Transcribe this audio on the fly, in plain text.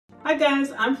Hi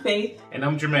guys, I'm Faith. And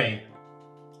I'm Jermaine.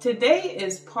 Today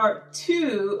is part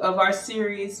 2 of our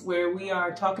series where we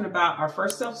are talking about our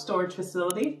first self-storage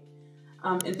facility.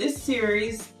 In this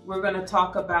series, we're going to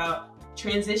talk about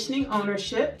transitioning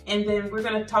ownership, and then we're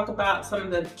going to talk about some of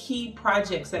the key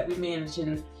projects that we managed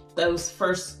in those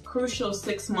first crucial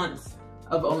 6 months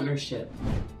of ownership.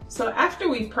 So after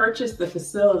we purchased the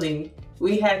facility,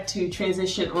 we had to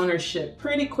transition ownership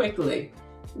pretty quickly.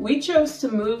 We chose to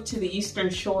move to the Eastern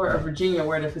Shore of Virginia,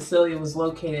 where the facility was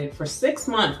located, for 6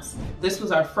 months. This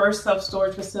was our first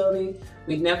self-storage facility.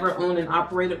 We'd never owned and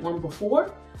operated one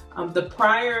before. The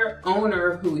prior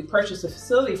owner who we purchased the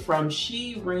facility from,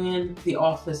 she ran the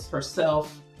office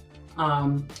herself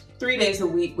 3 days a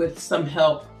week with some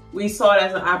help. We saw it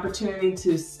as an opportunity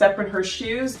to step in her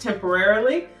shoes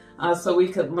temporarily so we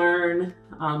could learn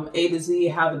A to Z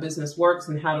how the business works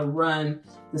and how to run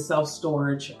the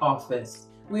self-storage office.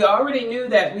 We already knew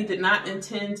that we did not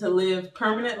intend to live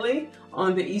permanently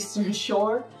on the Eastern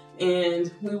Shore, and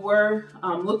we were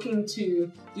looking to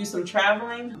do some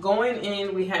traveling. Going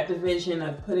in, we had the vision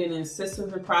of putting in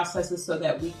systems and processes so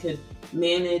that we could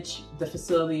manage the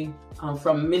facility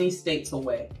from many states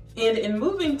away. And in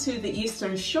moving to the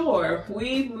Eastern Shore,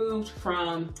 we moved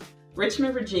from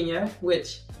Richmond, Virginia,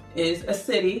 which is a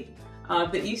city.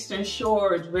 The Eastern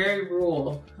Shore is very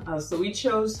rural, so we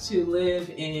chose to live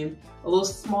in a little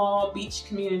small beach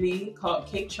community called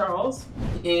Cape Charles.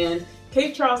 And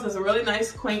Cape Charles is a really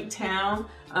nice, quaint town.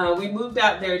 We moved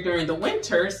out there during the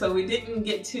winter, so we didn't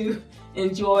get to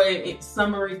enjoy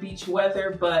summery beach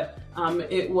weather, but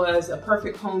it was a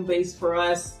perfect home base for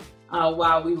us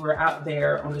while we were out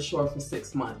there on the shore for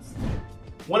 6 months.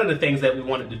 One of the things that we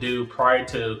wanted to do prior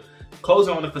to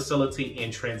closing on the facility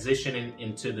and transitioning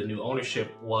into the new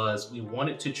ownership was we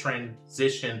wanted to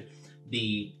transition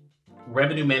the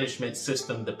revenue management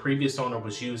system the previous owner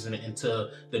was using into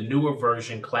the newer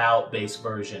version, cloud-based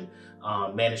version,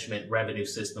 management revenue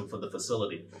system for the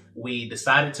facility. We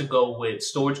decided to go with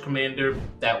Storage Commander.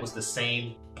 That was the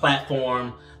same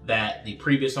platform that the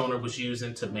previous owner was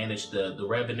using to manage the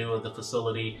revenue of the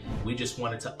facility. We just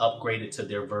wanted to upgrade it to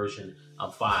their version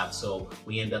of 5. So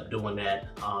we ended up doing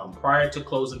that prior to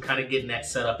closing, kind of getting that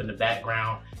set up in the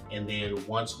background. And then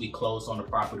once we closed on the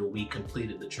property, we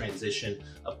completed the transition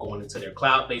of going into their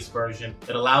cloud-based version.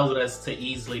 It allows us to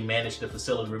easily manage the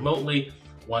facility remotely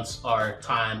once our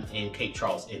time in Cape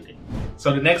Charles ended.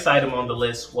 So the next item on the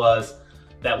list was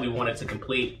that we wanted to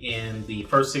complete in the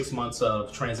first 6 months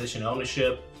of transition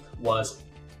ownership was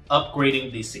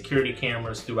upgrading the security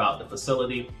cameras throughout the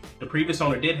facility. The previous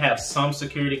owner did have some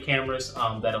security cameras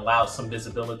that allowed some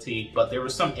visibility, but there were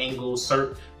some angles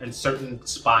and certain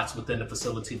spots within the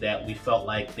facility that we felt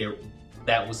like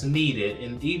that was needed,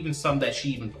 and even some that she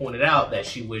even pointed out that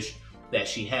she wished that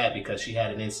she had, because she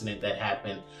had an incident that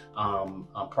happened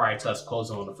prior to us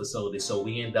closing on the facility. So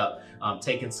we end up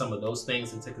taking some of those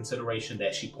things into consideration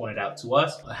that she pointed out to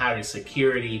us, hiring a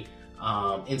security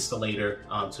installator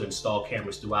to install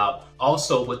cameras throughout.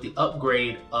 Also, with the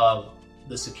upgrade of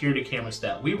the security cameras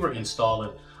that we were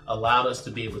installing, allowed us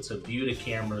to be able to view the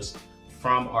cameras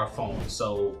from our phone.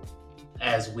 So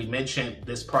as we mentioned,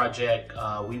 this project,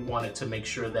 we wanted to make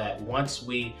sure that once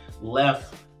we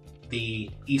left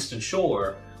the Eastern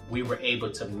Shore, we were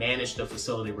able to manage the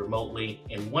facility remotely.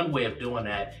 And one way of doing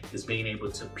that is being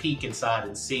able to peek inside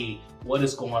and see what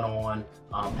is going on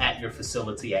at your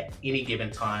facility at any given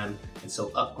time. And so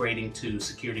upgrading to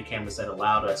security cameras that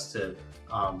allowed us to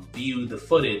view the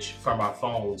footage from our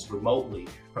phones remotely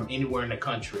from anywhere in the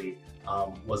country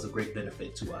was a great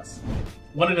benefit to us.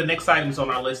 One of the next items on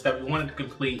our list that we wanted to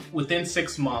complete within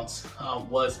 6 months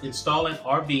was installing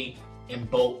RV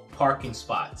and boat parking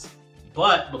spots.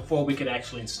 But before we could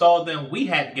actually install them, we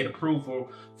had to get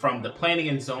approval from the Planning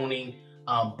and Zoning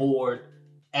Board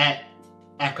at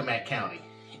Accomack County.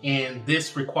 And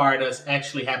this required us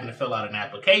actually having to fill out an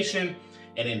application,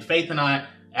 and then Faith and I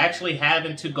actually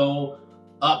having to go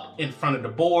up in front of the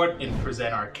board and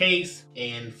present our case,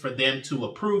 and for them to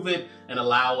approve it and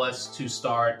allow us to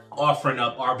start offering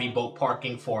up RV boat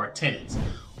parking for our tenants.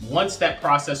 Once that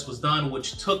process was done,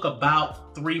 which took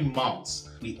about 3 months,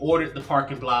 we ordered the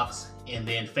parking blocks, and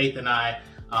then Faith and I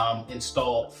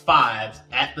installed 5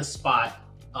 at the spot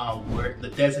where the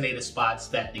designated spots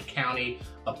that the county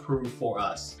approved for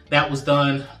us. That was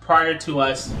done prior to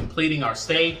us completing our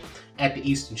stay at the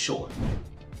Eastern Shore.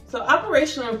 So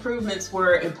operational improvements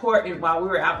were important while we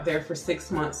were out there for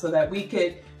 6 months so that we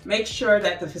could make sure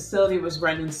that the facility was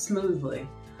running smoothly.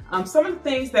 Some of the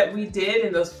things that we did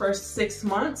in those first 6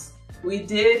 months, we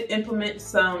did implement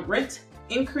some rent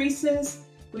increases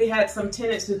we had some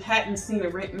tenants who hadn't seen a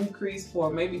rent increase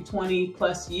for maybe 20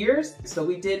 plus years. So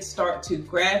we did start to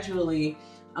gradually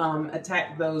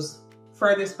attack those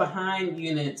furthest behind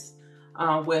units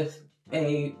with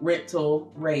a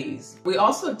rental raise. We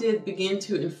also did begin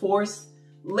to enforce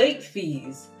late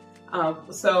fees.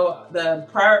 So the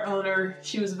prior owner,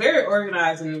 she was very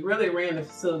organized and really ran the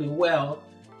facility well,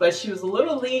 but she was a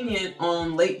little lenient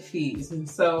on late fees. And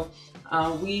so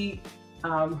we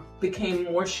became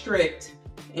more strict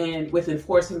with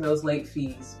enforcing those late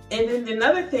fees. And then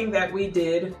another thing that we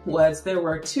did was there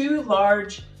were 2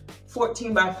 large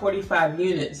 14 by 45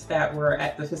 units that were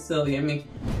at the facility. I mean,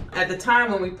 at the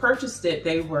time when we purchased it,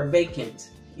 they were vacant.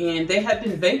 And they had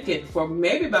been vacant for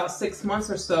maybe about 6 months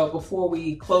or so before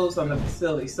we closed on the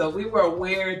facility. So we were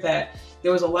aware that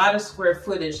there was a lot of square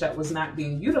footage that was not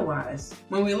being utilized.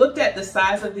 When we looked at the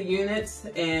size of the units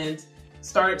and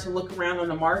started to look around on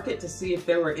the market to see if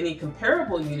there were any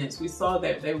comparable units, we saw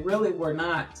that they really were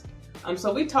not.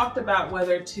 So we talked about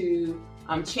whether to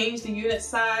change the unit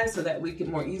size so that we could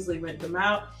more easily rent them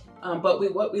out.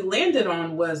 But what we landed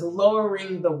on was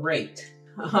lowering the rate.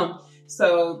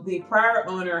 So the prior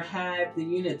owner had the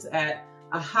units at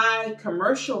a high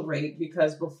commercial rate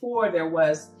because before there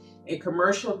was a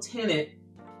commercial tenant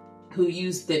who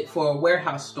used it for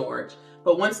warehouse storage.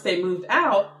 But once they moved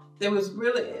out, there was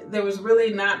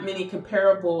really not many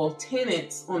comparable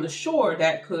tenants on the shore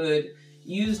that could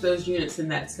use those units in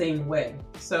that same way.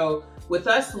 So with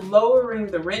us lowering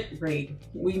the rent rate,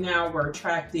 we now were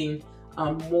attracting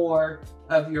more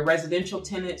of your residential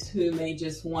tenants who may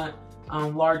just want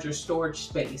larger storage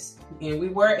space. And we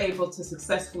were able to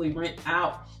successfully rent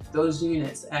out those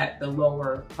units at the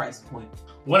lower price point.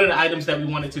 One of the items that we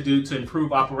wanted to do to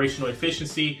improve operational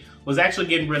efficiency was actually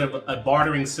getting rid of a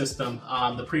bartering system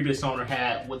the previous owner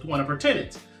had with one of her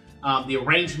tenants. The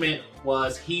arrangement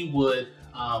was he would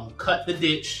cut the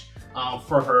ditch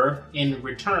for her. In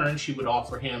return, she would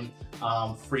offer him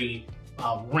free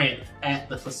rent at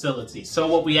the facility. So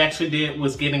what we actually did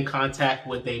was get in contact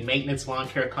with a maintenance lawn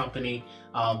care company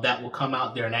that will come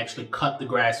out there and actually cut the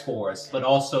grass for us, but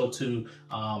also to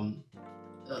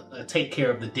take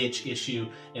care of the ditch issue.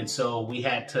 And so we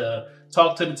had to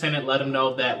talk to the tenant, let him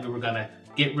know that we were going to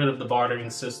get rid of the bartering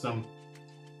system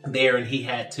there, and he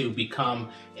had to become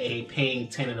a paying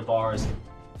tenant of ours.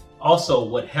 Also,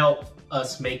 what helped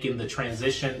us making the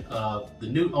transition of the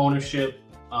new ownership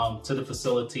to the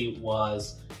facility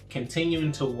was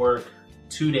continuing to work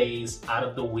 2 days out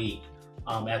of the week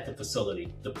at the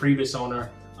facility. The previous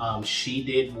owner, she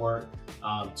did work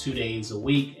 2 days a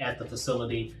week at the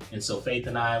facility. And so Faith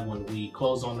and I, when we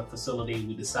closed on the facility,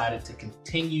 we decided to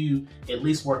continue at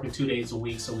least working 2 days a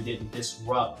week so we didn't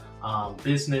disrupt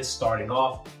business starting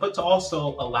off, but to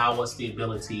also allow us the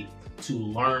ability to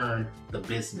learn the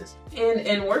business.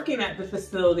 And working at the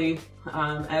facility,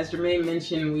 as Jermaine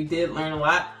mentioned, we did learn a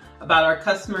lot about our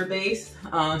customer base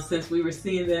since we were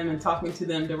seeing them and talking to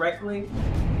them directly.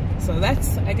 So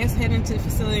that's, I guess, heading to the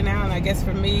facility now. And I guess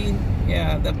for me,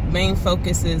 yeah, the main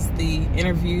focus is the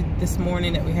interview this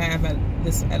morning that we have at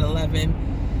 11.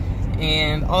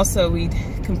 And also we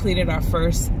completed our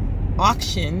first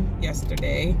auction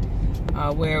yesterday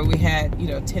where we had,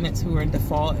 tenants who were in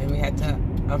default and we had to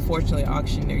unfortunately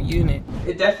auction their unit.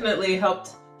 It definitely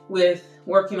helped with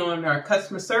working on our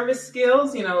customer service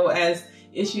skills, as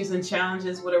issues and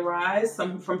challenges would arise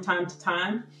from time to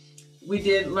time. We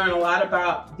did learn a lot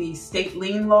about the state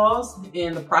lien laws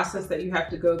and the process that you have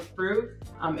to go through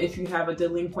if you have a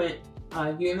delinquent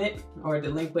unit or a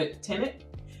delinquent tenant.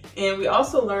 And we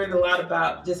also learned a lot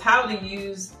about just how to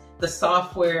use the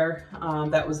software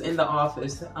that was in the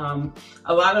office.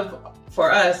 For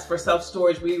us, for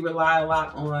self-storage, we rely a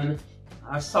lot on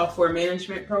our software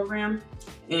management program,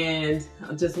 and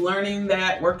just learning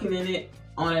that, working in it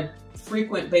on a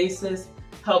frequent basis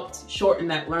helped shorten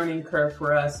that learning curve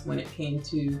for us when it came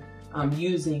to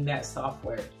using that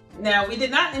software. Now, we did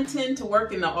not intend to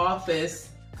work in the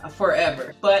office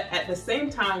forever, but at the same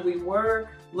time, we were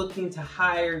looking to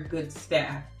hire good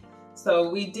staff. So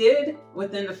we did,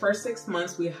 within the first 6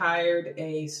 months, we hired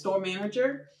a store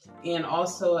manager and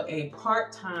also a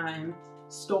part-time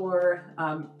store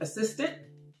assistant.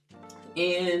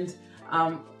 And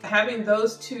having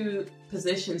those 2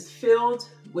 positions filled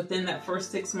within that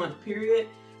first 6-month period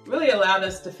really allowed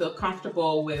us to feel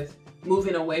comfortable with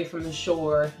moving away from the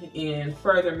shore and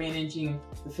further managing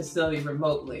the facility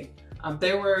remotely.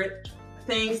 There were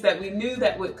things that we knew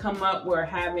that would come up where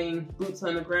having boots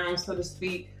on the ground, so to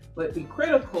speak, would be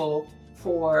critical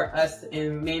for us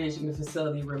in managing the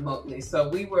facility remotely. So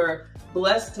we were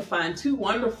blessed to find 2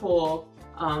 wonderful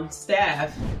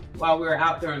staff while we were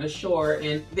out there on the shore.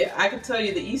 And I can tell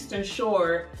you the Eastern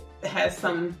Shore has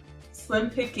some slim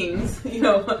pickings, you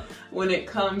know, when it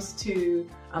comes to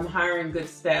hiring good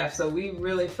staff. So we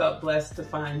really felt blessed to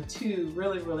find 2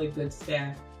 really, really good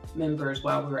staff members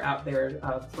while we were out there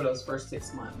for those first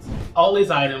 6 months. All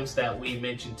these items that we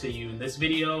mentioned to you in this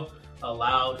video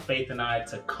allowed Faith and I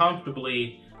to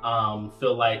comfortably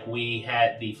feel like we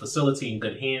had the facility in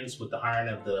good hands with the hiring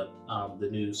of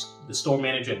the store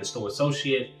manager and the store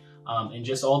associate, and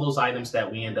just all those items that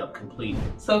we end up completing.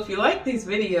 So if you like these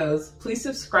videos, please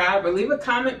subscribe or leave a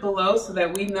comment below so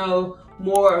that we know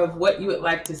more of what you would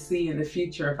like to see in the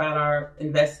future about our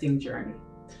investing journey.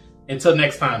 Until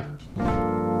next time.